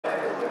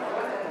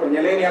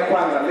kwenye leni ya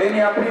kwanza. Leni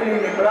ya pili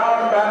ni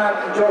Brown Bernard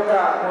Njoka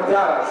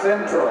Mudhara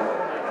Central.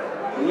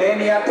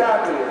 Leni ya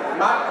tatu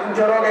Mark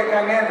Njoroge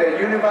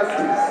Kang'ethe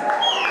Universities.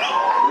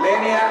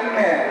 Leni ya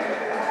nne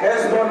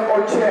HESBON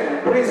OCHIENG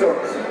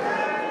Prisons.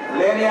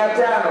 Leni ya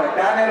tano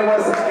Daniel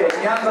Wasike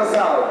Nyanza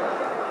South.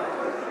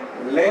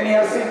 Leni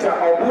ya sita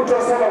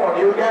Obuto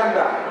Solomon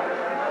Uganda.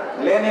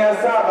 Leni ya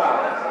saba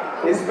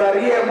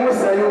Isbarie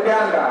Musa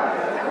Uganda.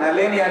 Na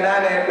leni ya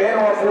nane Ben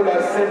Wafula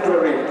Central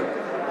Ring.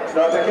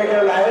 Tunawatakia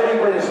kila la heri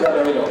kwenye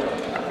shindano hilo.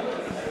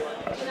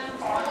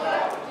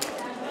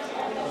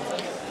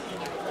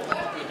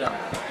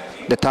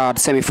 The third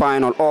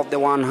semi-final of the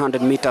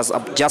 100 meters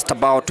just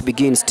about to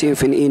begin.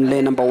 Stephen in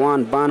lane number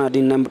 1, Bernard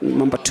in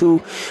number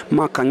 2,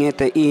 Mark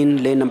Kang'ethe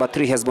in lane number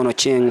 3, HESBON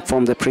OCHIENG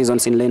from the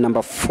Prisons in lane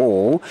number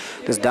 4.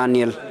 There's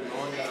Daniel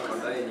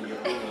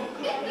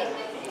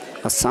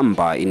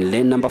Asamba in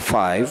lane number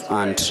 5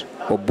 and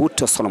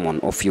Obuto Solomon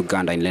of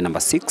Uganda in lane number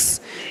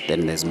 6.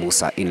 Then there's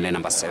Musa in lane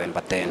number 7.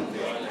 But then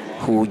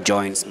who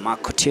joins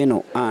Mark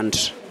Otieno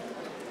and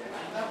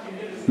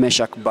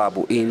Meshak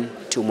Babu in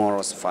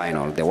tomorrow's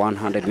final, the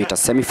 100 meter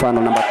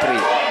semi-final number 3.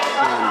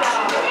 And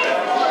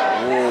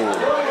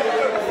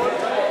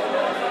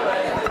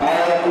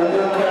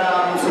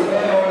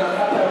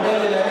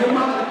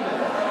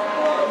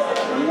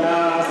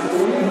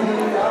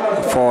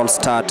false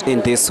start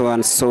in this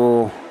one,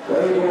 so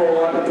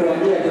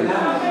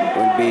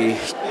we'll be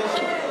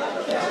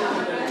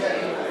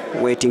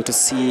waiting to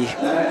see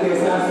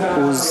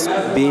who's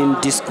been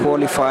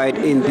disqualified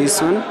in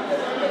this one.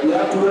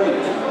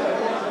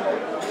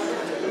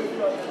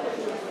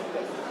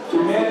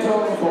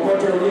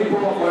 Popote ulipo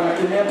bwana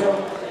Kimeto,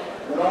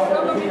 unaomba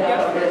kufika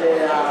hapa mbele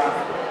ya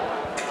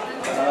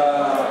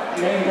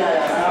menga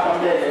ya hapa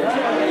mbele.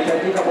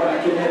 Anahitajika bwana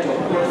Kimeto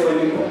popote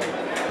ulipo.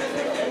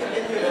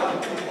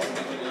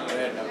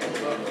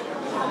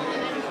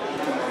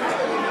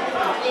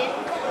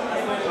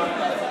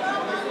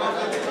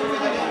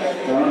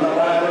 Wana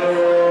bado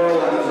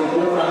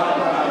wanazunguka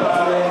hapa na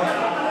pale.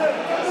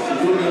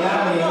 Sijui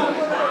nani.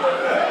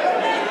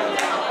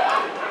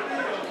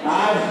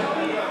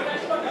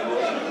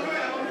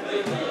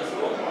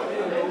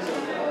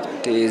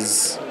 It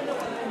is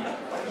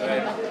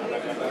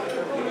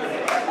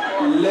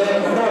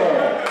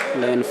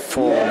lane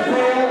 4,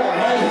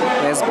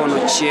 HESBON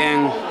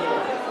OCHIENG.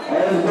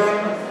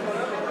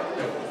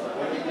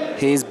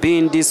 He's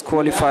been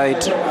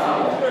disqualified.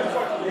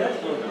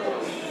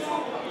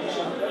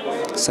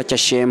 Such a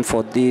shame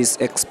for this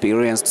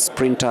experienced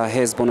sprinter,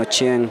 HESBON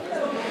OCHIENG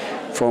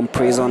from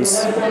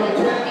Prisons.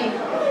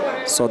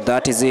 So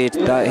that is it.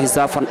 His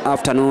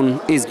afternoon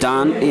is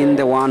done in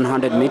the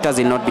 100 meters.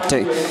 He'll not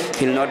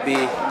be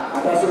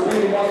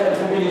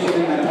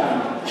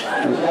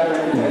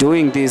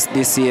doing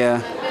this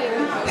year,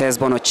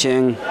 HESBON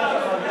OCHIENG.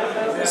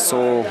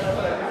 So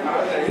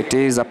it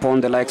is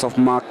upon the likes of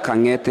Mark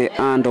Kang'ethe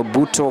and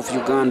Obuto of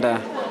Uganda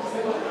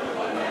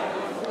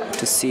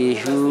to see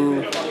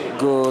who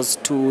goes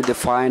to the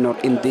final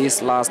in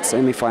this last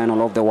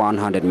semi-final of the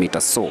 100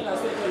 meters. So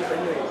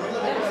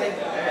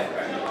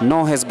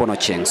no HESBON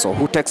OCHIENG. So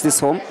who takes this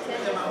home?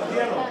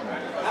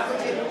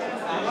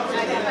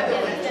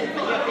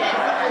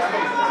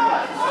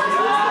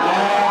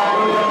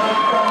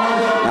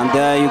 And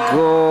there you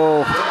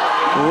go.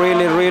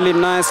 Really, really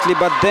nicely.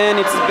 But then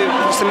it's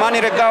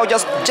Semani Regao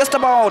just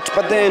about.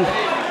 But then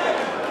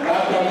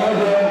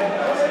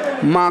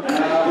Mark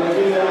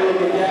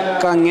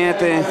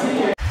Kang'ethe